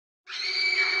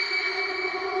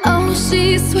Oh,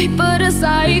 she's sweet but a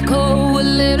psycho, a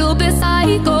little bit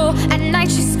psycho. At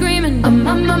night she's screaming, I'm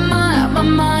on my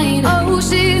mind. Oh,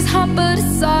 she's hot but a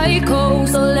psycho,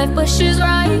 so left but she's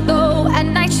right though. At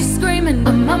night she's screaming,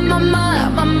 I'm on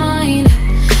my mind.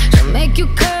 She'll make you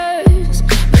curse,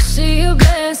 but she a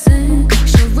blessing.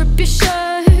 She'll rip your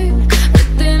shirt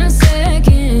within a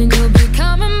second. You'll be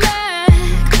coming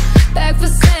back for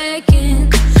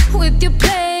seconds with your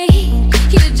play.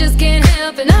 You just can't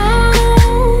help it, no,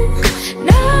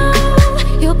 no.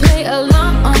 You'll play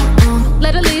along,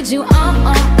 let her lead you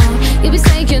on. You'll be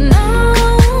saying no,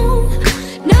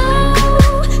 no,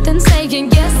 then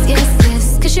saying yes, yes,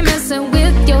 yes, cause you're messing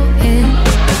with your head.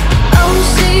 Oh,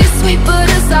 she's sweet but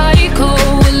a psycho,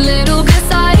 a little bit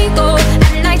psycho.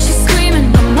 At night she's screaming,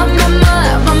 I'm on my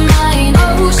mind.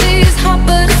 Oh, she's hot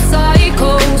but a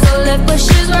psycho, so left but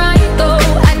she's right though.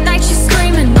 At night she's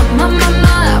screaming, I'm on my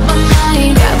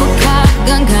mind. Grab a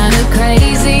gun, kinda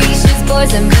crazy. She's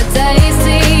poison but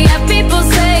tasty. Yeah, people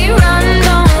say run,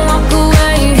 don't walk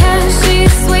away. Yeah,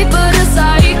 she's sweet but a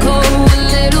psycho, a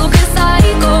little bit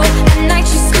psycho. At night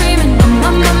she's screaming, I'm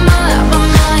on my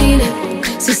mind.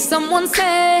 See, someone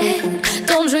said,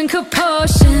 don't drink her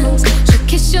potions. She'll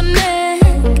kiss your neck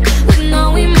with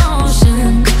no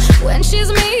emotion. When she's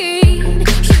mean,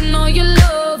 you know you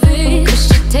love it, cause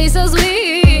she tastes so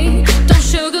sweet. Don't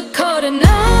sugarcoat it,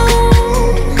 no,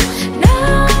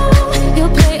 no.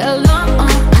 You'll play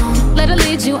along, let her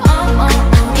lead you on.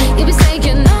 You'll be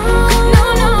saying no, no,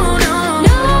 no, no,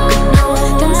 no,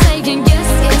 then saying yes,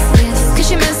 yes, yes, cause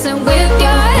you're messing with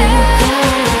your head.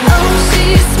 Oh,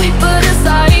 she's sweet but a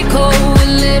psycho, a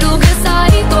little bit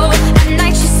psycho. At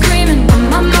night she's screaming,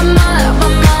 I'm on my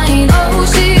mind. Oh,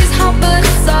 she's hot but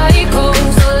a psycho,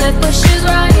 so left but she's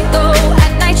right though.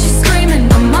 At night she's screaming,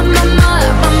 I'm on my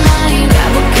mind.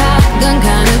 Grab a gun,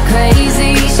 kinda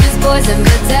crazy. She's poison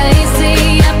but tasty.